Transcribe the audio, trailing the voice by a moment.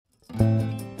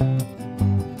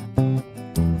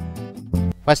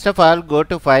First of all, go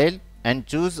to File and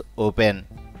choose Open.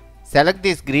 Select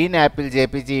this green apple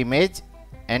JPG image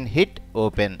and hit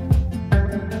Open.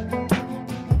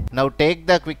 Now take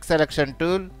the Quick Selection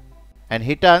tool and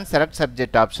hit on Select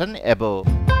Subject option above.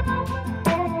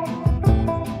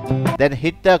 Then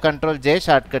hit the Ctrl J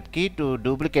shortcut key to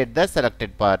duplicate the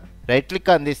selected part. Right click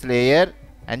on this layer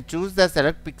and choose the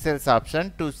Select Pixels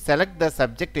option to select the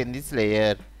subject in this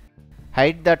layer.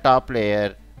 Hide the top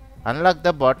layer. Unlock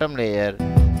the bottom layer.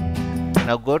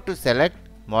 Now go to Select,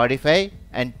 Modify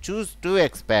and choose to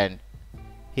expand.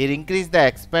 Here increase the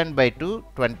expand by to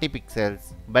 20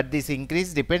 pixels, but this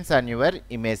increase depends on your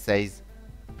image size.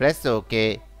 Press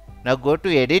OK. Now go to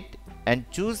Edit and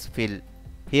choose Fill.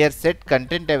 Here set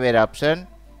Content Aware option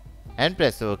and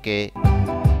press OK.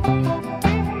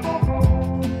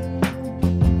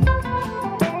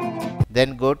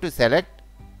 Then go to Select,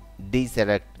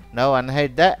 Deselect. Now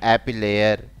unhide the apple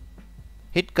layer.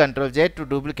 Hit Ctrl J to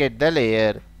duplicate the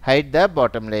layer. Hide the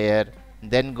bottom layer.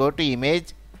 Then go to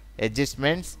Image,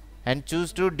 Adjustments and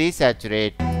choose to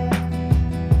desaturate.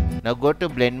 Now go to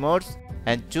Blend Modes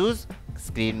and choose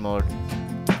Screen Mode.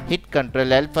 Hit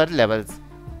Ctrl L for levels.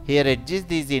 Here adjust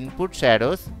these input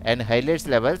shadows and highlights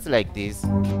levels like this.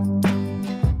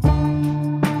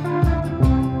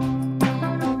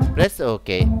 Press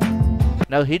OK.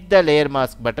 Now hit the Layer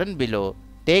Mask button below.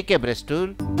 Take a brush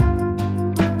tool.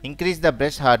 Increase the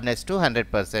brush hardness to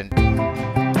 100%.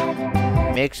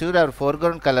 Make sure our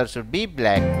foreground color should be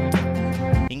black.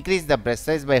 Increase the brush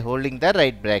size by holding the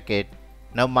right bracket.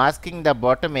 Now masking the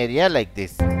bottom area like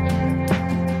this.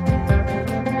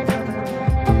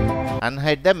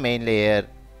 Unhide the main layer.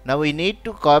 Now we need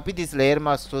to copy this layer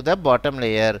mask to the bottom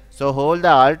layer. So hold the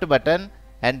Alt button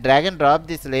and drag and drop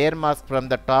this layer mask from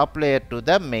the top layer to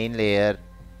the main layer.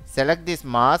 Select this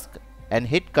mask and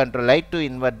hit Ctrl I to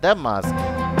invert the mask.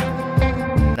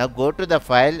 Now go to the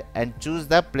file and choose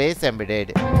the Place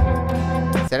Embedded.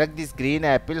 Select this green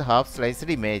apple half sliced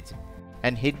image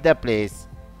and hit the place.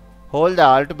 Hold the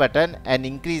Alt button and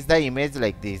increase the image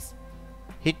like this.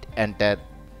 Hit Enter.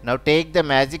 Now take the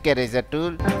Magic Eraser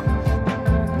tool.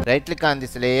 Right click on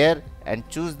this layer and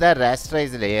choose the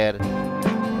Rasterize layer.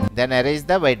 Then erase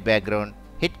the white background.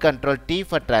 Hit Ctrl T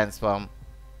for transform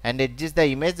and adjust the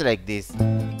image like this.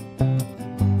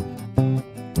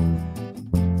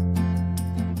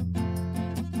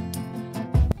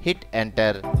 Hit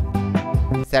Enter.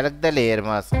 Select the layer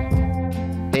mask.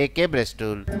 Take a brush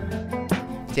tool.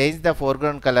 Change the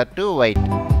foreground color to white.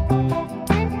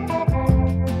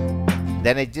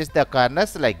 Then adjust the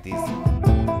corners like this.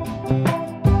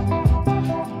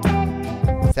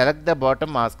 Select the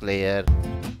bottom mask layer.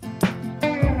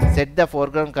 Set the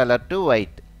foreground color to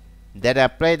white. Then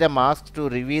apply the mask to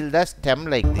reveal the stem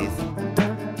like this.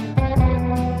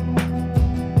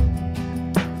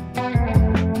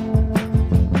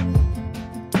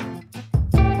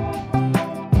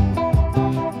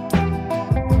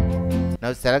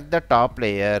 Now select the top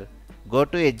layer. Go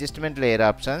to Adjustment Layer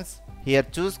options. Here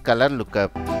choose Color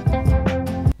Lookup.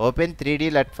 Open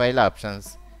 3D LUT file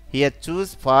options. Here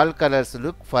choose Fall Colors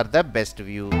Look for the best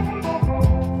view.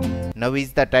 Now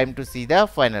is the time to see the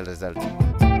final result.